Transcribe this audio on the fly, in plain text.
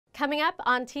Coming up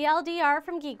on TLDR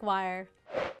from GeekWire.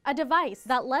 A device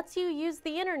that lets you use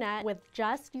the internet with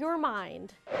just your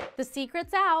mind. The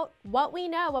secret's out, what we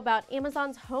know about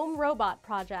Amazon's home robot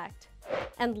project.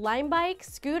 And Lime Bike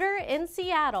Scooter in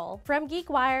Seattle. From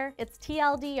GeekWire, it's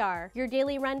TLDR, your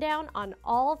daily rundown on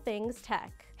all things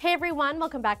tech. Hey everyone,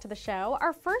 welcome back to the show.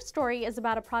 Our first story is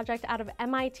about a project out of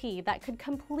MIT that could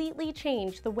completely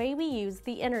change the way we use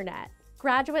the internet.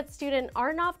 Graduate student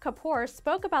Arnav Kapur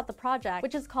spoke about the project,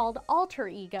 which is called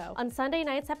AlterEgo, on Sunday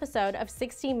night's episode of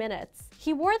 60 Minutes.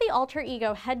 He wore the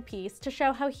AlterEgo headpiece to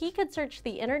show how he could search the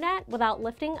internet without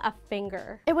lifting a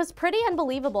finger. It was pretty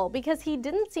unbelievable because he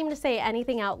didn't seem to say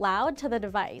anything out loud to the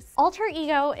device.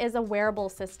 AlterEgo is a wearable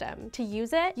system. To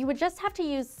use it, you would just have to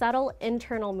use subtle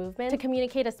internal movement to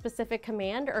communicate a specific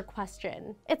command or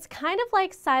question. It's kind of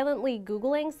like silently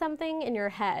Googling something in your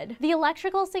head. The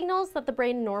electrical signals that the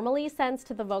brain normally sends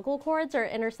to the vocal cords are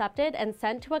intercepted and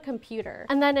sent to a computer,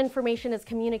 and then information is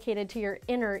communicated to your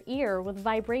inner ear with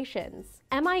vibrations.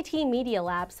 MIT Media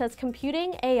Lab says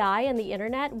computing, AI, and the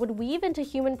internet would weave into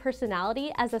human personality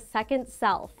as a second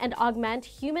self and augment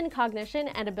human cognition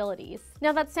and abilities.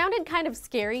 Now that sounded kind of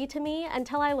scary to me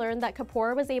until I learned that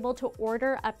Kapur was able to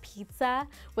order a pizza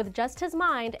with just his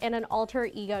mind and an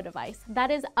AlterEgo device. That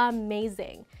is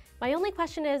amazing. My only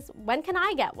question is, when can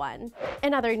I get one?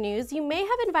 In other news, you may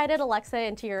have invited Alexa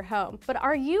into your home, but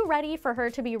are you ready for her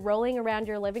to be rolling around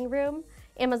your living room?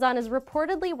 Amazon is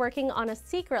reportedly working on a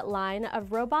secret line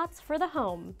of robots for the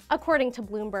home. According to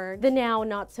Bloomberg, the now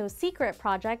not-so-secret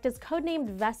project is codenamed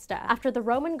Vesta, after the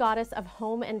Roman goddess of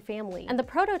home and family, and the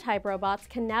prototype robots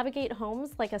can navigate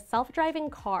homes like a self-driving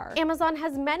car. Amazon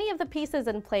has many of the pieces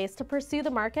in place to pursue the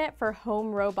market for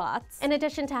home robots. In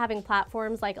addition to having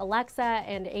platforms like Alexa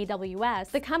and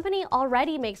AWS, the company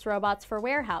already makes robots for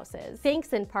warehouses,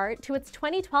 thanks in part to its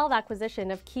 2012 acquisition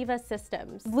of Kiva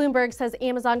Systems. Bloomberg says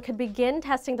Amazon could begin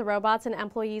testing the robots in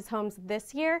employees' homes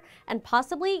this year and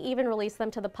possibly even release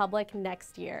them to the public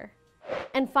next year.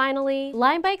 And finally,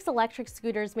 Lime Bike's electric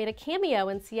scooters made a cameo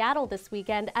in Seattle this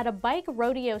weekend at a bike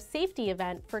rodeo safety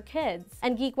event for kids,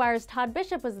 and GeekWire's Todd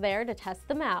Bishop was there to test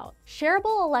them out.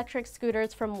 Shareable electric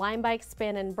scooters from Lime Bike,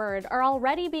 Spin, and Bird are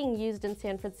already being used in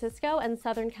San Francisco and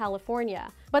Southern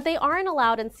California, but they aren't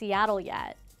allowed in Seattle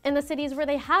yet. In the cities where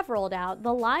they have rolled out,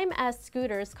 the Lime S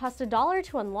scooters cost $1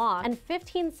 to unlock and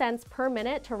 15 cents per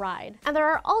minute to ride. And there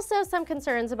are also some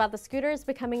concerns about the scooters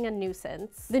becoming a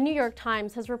nuisance. The New York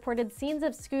Times has reported scenes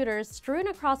of scooters strewn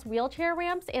across wheelchair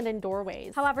ramps and in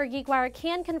doorways. However, GeekWire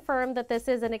can confirm that this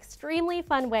is an extremely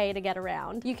fun way to get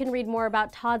around. You can read more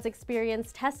about Todd's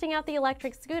experience testing out the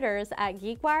electric scooters at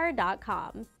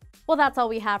geekwire.com. Well, that's all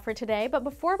we have for today, but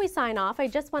before we sign off, I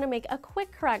just want to make a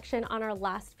quick correction on our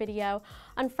last video.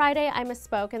 On Friday, I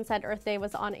misspoke and said Earth Day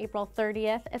was on April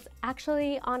 30th. It's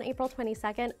actually on April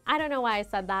 22nd. I don't know why I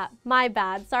said that. My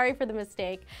bad. Sorry for the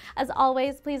mistake. As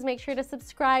always, please make sure to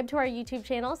subscribe to our YouTube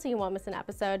channel so you won't miss an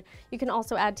episode. You can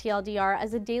also add TLDR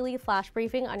as a daily flash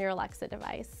briefing on your Alexa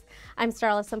device. I'm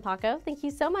Starla Sampaco. Thank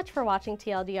you so much for watching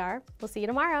TLDR. We'll see you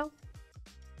tomorrow.